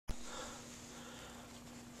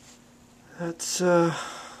That's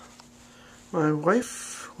my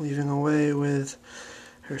wife leaving away with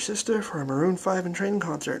her sister for a Maroon 5 and Train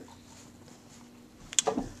concert.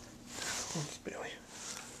 Oops, Bailey.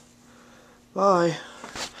 Bye.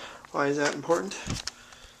 Why is that important?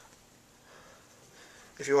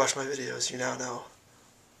 If you watch my videos, you now know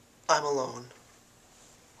I'm alone,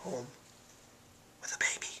 home, with a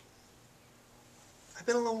baby. I've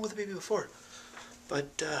been alone with a baby before,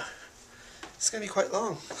 but it's going to be quite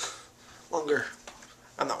long. Longer.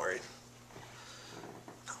 I'm not worried.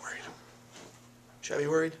 I'm not worried. Should I be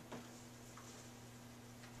worried?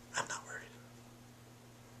 I'm not worried.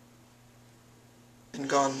 Been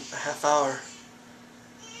gone a half hour.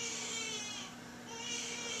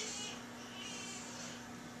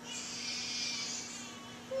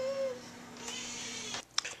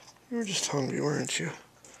 You were just hungry, weren't you?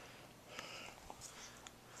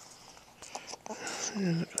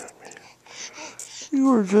 You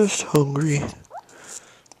were just hungry.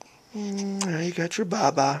 Now you got your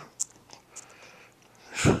baba.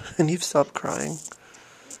 And you've stopped crying.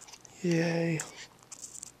 Yay.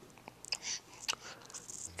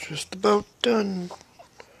 Just about done.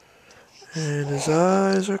 And his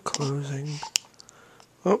eyes are closing.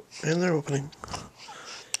 Oh, and they're opening.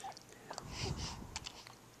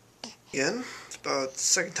 Again, it's about the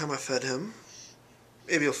second time I fed him.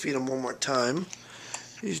 Maybe I'll feed him one more time.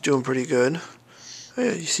 He's doing pretty good. Oh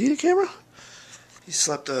yeah, you see the camera? He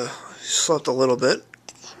slept a little bit.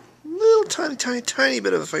 Little tiny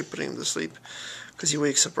bit of a fight putting him to sleep. Because he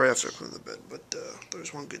wakes up right after I put him to bed. But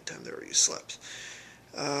there's one good time there where he slept.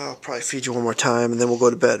 I'll probably feed you one more time and then we'll go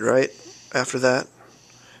to bed, right? After that.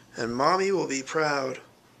 And Mommy will be proud.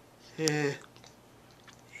 Yeah.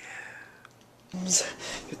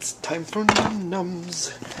 It's time for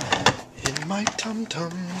num-nums in my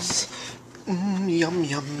tum-tums.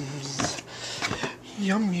 Yum-yums.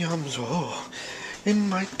 Yum-yums, oh. In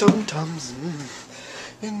my tum-tums.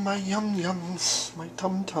 In my yum-yums. My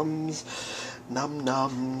tum-tums.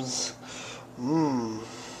 Num-nums.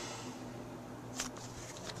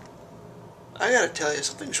 I gotta tell you,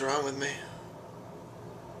 something's wrong with me.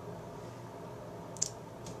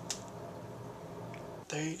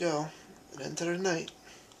 There you go. It ended the night.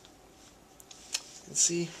 You can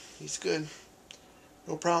see he's good.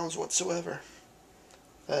 No problems whatsoever.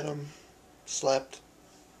 Fed him, slept,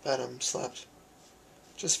 fed him, slept.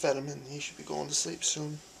 Just fed him and he should be going to sleep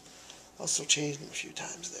soon. Also changed him a few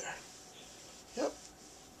times there. Yep.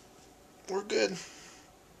 We're good.